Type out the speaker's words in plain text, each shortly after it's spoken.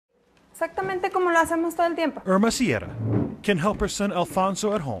Exactamente como lo hacemos todo el tiempo. Irma Sierra can help her son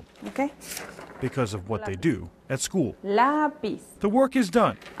Alfonso at home Okay. because of what they do at school. Lápiz. The work is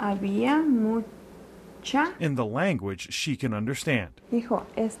done Había mucha. in the language she can understand. Hijo,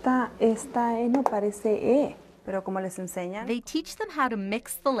 esta E no parece E. Pero como les enseñan. They teach them how to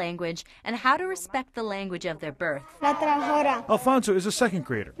mix the language and how to respect the language of their birth. La trabajadora. Alfonso is a second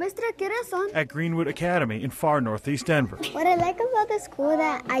grader Maestra, ¿qué horas son? at Greenwood Academy in far northeast Denver. What I like about the school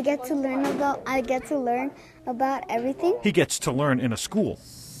that I get to learn about everything. He gets to learn in a school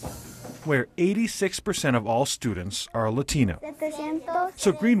where 86% of all students are Latino. 700.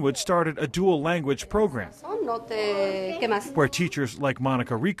 So Greenwood started a dual language program ¿Qué más? where teachers like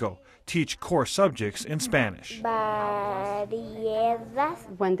Monica Rico teach core subjects in Spanish. Variedades.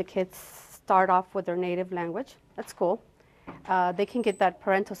 When the kids start off with their native language at school, they can get that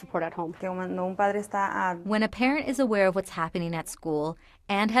parental support at home. Que cuando un padre está When a parent is aware of what's happening at school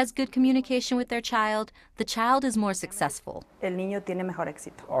and has good communication with their child, the child is more successful. el niño tiene mejor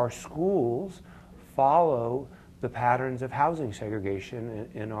éxito. Our schools follow the patterns of housing segregation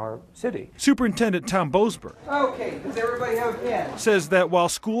in our city. Superintendent Tom Boasberg Okay, does everybody have a pen? says that while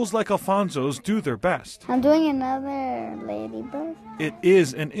schools like Alfonso's do their best, I'm doing another ladybird. it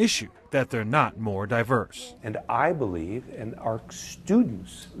is an issue that they're not more diverse. And I believe, and our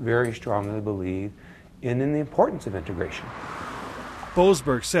students very strongly believe, in the importance of integration.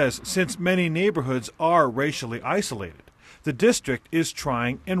 Boasberg says since many neighborhoods are racially isolated, the district is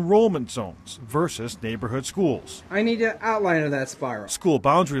trying enrollment zones versus neighborhood schools. I need an outline of that spiral. School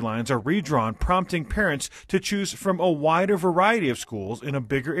boundary lines are redrawn, prompting parents to choose from a wider variety of schools in a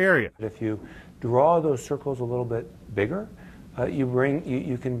bigger area. If you draw those circles a little bit bigger,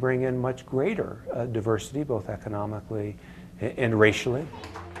 you can bring in much greater diversity, both economically and racially.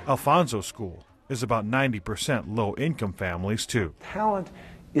 Alfonso's school is about 90% low-income families, too. Talent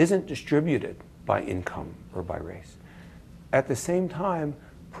isn't distributed by income or by race. At the same time,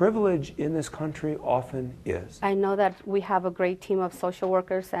 privilege in this country often is. I know that we have a great team of social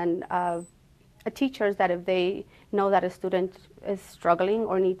workers and teachers that if they know that a student is struggling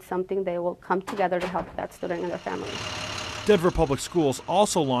or needs something, they will come together to help that student and their family. Denver Public Schools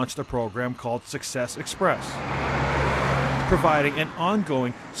also launched a program called Success Express, providing an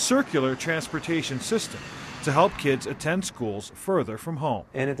ongoing circular transportation system to help kids attend schools further from home.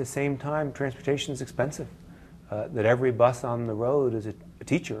 And at the same time, transportation is expensive. That every bus on the road is a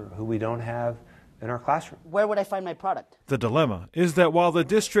teacher who we don't have in our classroom. Where would I find my product? The dilemma is that while the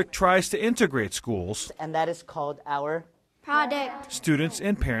district tries to integrate schools, And that is called our Product. students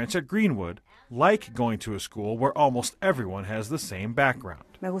and parents at Greenwood like going to a school where almost everyone has the same background.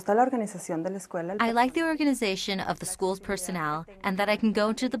 Me gusta la organización de la escuela. I like the organization of the school's personnel and that I can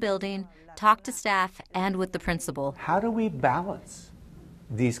go to the building, talk to staff, and with the principal. How do we balance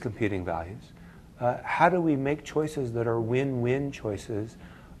these competing values? How do we make choices that are win-win choices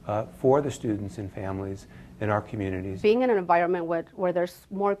for the students and families in our communities? Being in an environment where there's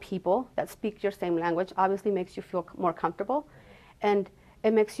more people that speak your same language obviously makes you feel more comfortable, and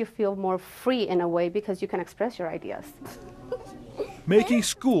it makes you feel more free in a way because you can express your ideas. Making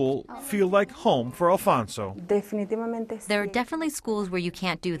school feel like home for Alfonso. Definitivamente sí. There are definitely schools where you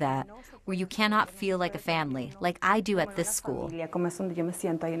can't do that, where you cannot feel like a family, like I do at this school. Familia, como es donde yo me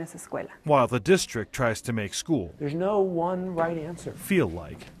siento ahí en esa escuela. While the district tries to make school There's no one right answer. feel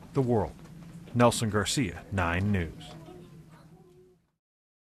like the world. Nelson Garcia, 9 News.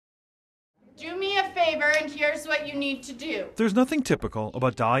 Do me a favor, and here's what you need to do. There's nothing typical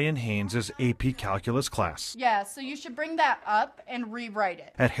about Diane Haynes' AP Calculus class Yeah, so you should bring that up and rewrite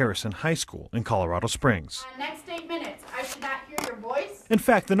it. at Harrison High School in Colorado Springs. Next 8 minutes, I should not hear your voice. In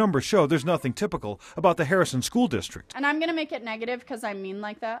fact, the numbers show there's nothing typical about the Harrison School District And I'm going to make it negative because I mean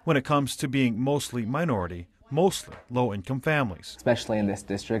like that. when it comes to being mostly minority, mostly low-income families. Especially in this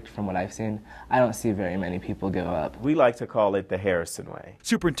district, from what I've seen, I don't see very many people give up. We like to call it the Harrison way.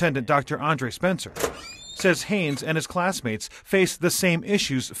 Superintendent Dr. Andre Spencer says Haynes and his classmates face the same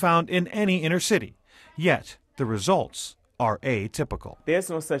issues found in any inner city, yet the results are atypical. There's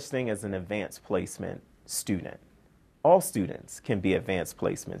no such thing as an advanced placement student. All students can be advanced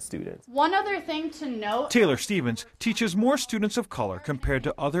placement students. One other thing to note. Taylor Stevens teaches more students of color compared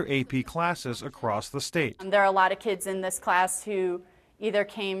to other AP classes across the state. There are a lot of kids in this class who either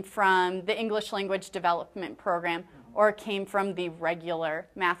came from the English Language Development Program or came from the regular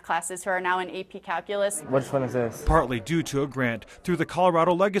math classes who are now in AP Calculus. Which one is this? Partly due to a grant through the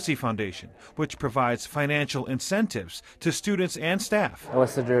Colorado Legacy Foundation, which provides financial incentives to students and staff.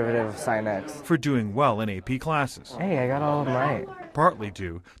 What's the derivative of sin x? For doing well in AP classes. Hey, I got all of them right. Partly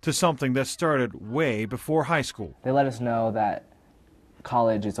due to something that started way before high school. They let us know that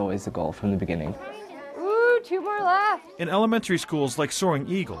College is always the goal from the beginning. Ooh, 2 more left. In elementary schools like Soaring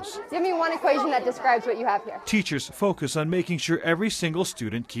Eagles, Give me one equation that describes what you have here. teachers focus on making sure every single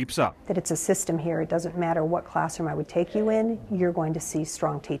student keeps up. That it's a system here. It doesn't matter what classroom I would take you in, you're going to see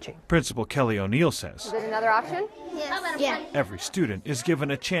strong teaching. Principal Kelly O'Neill says, Is it another option? Yes. Yeah. every student is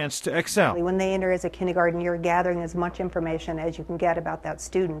given a chance to excel. When they enter as a kindergarten, you're gathering as much information as you can get about that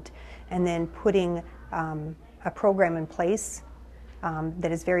student and then putting a program in place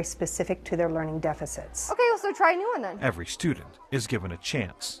that is very specific to their learning deficits. Okay, well, so try a new one then. Every student is given a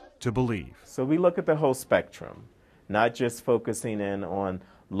chance to believe. So we look at the whole spectrum, not just focusing in on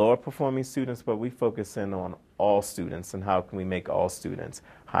lower performing students, but we focus in on all students and how can we make all students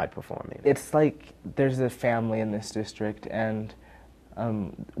high performing. It's like there's a family in this district, and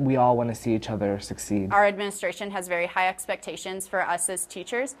we all want to see each other succeed. Our administration has very high expectations for us as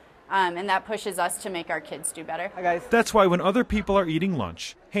teachers, and that pushes us to make our kids do better. Hi guys. That's why when other people are eating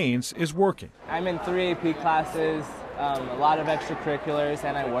lunch, Haynes is working. I'm in 3 AP classes, a lot of extracurriculars,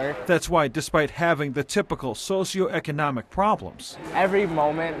 and I work. That's why, despite having the typical socioeconomic problems, Every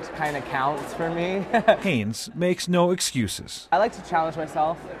moment kind of counts for me. Haynes makes no excuses. I like to challenge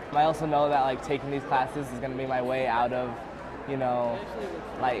myself. I also know that like taking these classes is going to be my way out of,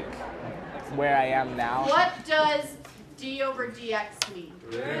 like where I am now. What does D over DX mean?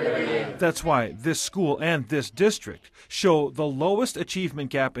 That's why this school and this district show the lowest achievement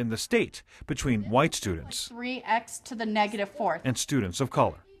gap in the state between white students 3x to the -4th. and students of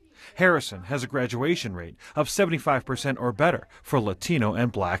color. Harrison has a graduation rate of 75% or better for Latino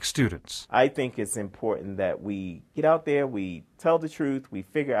and black students. I think it's important that we get out there, we tell the truth, we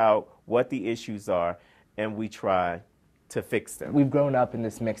figure out what the issues are, and we try to fix them. We've grown up in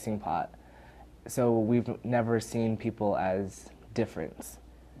this mixing pot, so we've never seen people as different.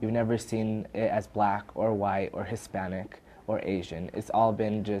 We've never seen it as black or white or Hispanic or Asian. It's all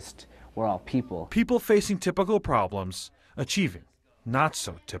been just, we're all people. People facing typical problems, achieving not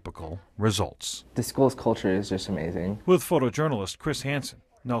so typical results. The school's culture is just amazing. With photojournalist Chris Hansen,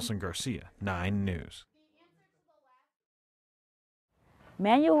 Nelson Garcia, 9 News.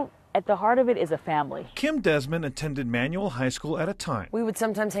 Manual, at the heart of it, is a family. Kim Desmond attended Manual High School at a time We would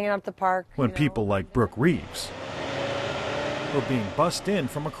sometimes hang out at the park. when people like Brooke Reeves were being bussed in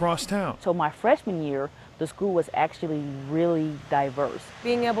from across town. So my freshman year, the school was actually really diverse.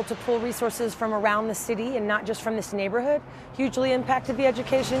 Being able to pull resources from around the city and not just from this neighborhood hugely impacted the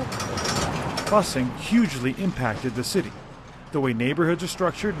education. Busing hugely impacted the city. The way neighborhoods are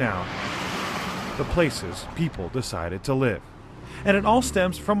structured now, the places people decided to live. And it all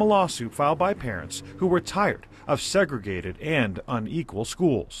stems from a lawsuit filed by parents who were tired of segregated and unequal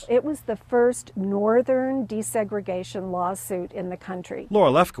schools. It was the first northern desegregation lawsuit in the country.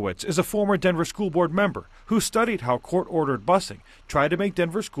 Laura Lefkowitz is a former Denver School Board member who studied how court-ordered busing tried to make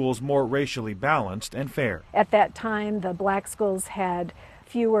Denver schools more racially balanced and fair. At that time, the black schools had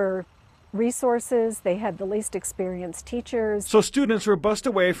fewer resources, they had the least experienced teachers. So students were bussed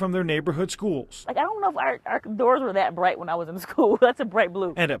away from their neighborhood schools. Like, I don't know if our doors were that bright when I was in school. That's a bright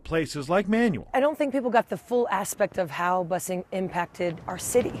blue. And at places like Manual. I don't think people got the full aspect of how busing impacted our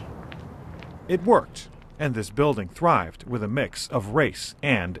city. It worked, and this building thrived with a mix of race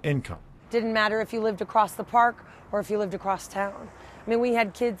and income. Didn't matter if you lived across the park or if you lived across town. I mean, we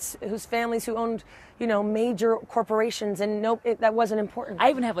had kids whose families who owned, major corporations, and that wasn't important.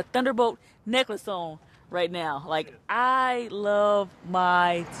 I even have a Thunderbolt necklace on right now. Like, I love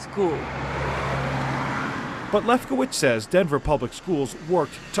my school. But Lefkowitz says Denver Public Schools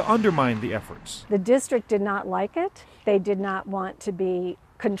worked to undermine the efforts. The district did not like it. They did not want to be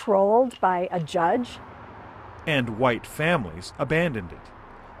controlled by a judge. And white families abandoned it.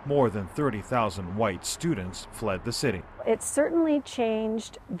 More than 30,000 white students fled the city. It certainly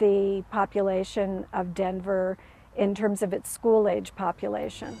changed the population of Denver in terms of its school-age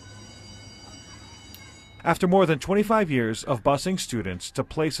population. After more than 25 years of busing students to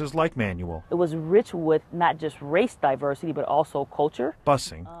places like Manual, It was rich with not just race diversity, but also culture.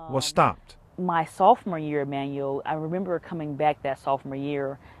 busing was stopped. My sophomore year at Manual, I remember coming back that sophomore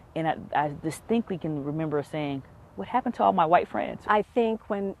year, and I distinctly can remember saying, what happened to all my white friends? I think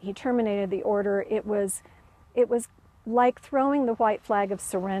when he terminated the order, it was like throwing the white flag of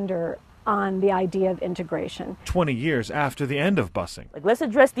surrender on the idea of integration. 20 years after the end of busing, Like, let's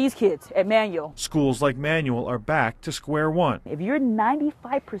address these kids at Manual. schools like Manual are back to square one. If you're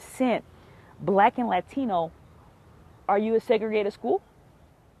 95% black and Latino, are you a segregated school?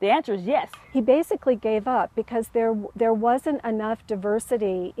 The answer is yes. He basically gave up because there wasn't enough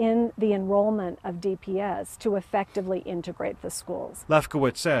diversity in the enrollment of DPS to effectively integrate the schools.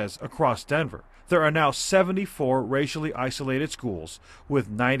 Lefkowitz says across Denver, There are now 74 racially isolated schools, with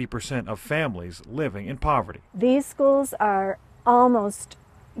 90% of families living in poverty. These schools are almost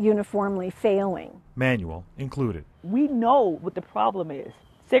uniformly failing. Manual included. We know what the problem is.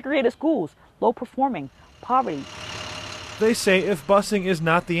 Segregated schools, low performing, poverty. They say if busing is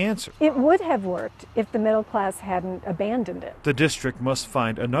not the answer, It would have worked if the middle class hadn't abandoned it. the district must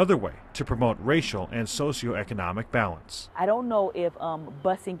find another way to promote racial and socioeconomic balance. I don't know if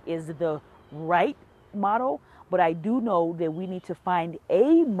busing is the right model, but I do know that we need to find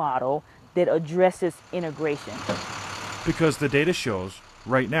a model that addresses integration. Because the data shows,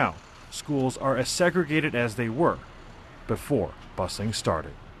 right now, schools are as segregated as they were before busing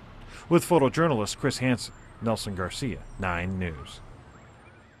started. With photojournalist Chris Hansen, Nelson Garcia, 9 News.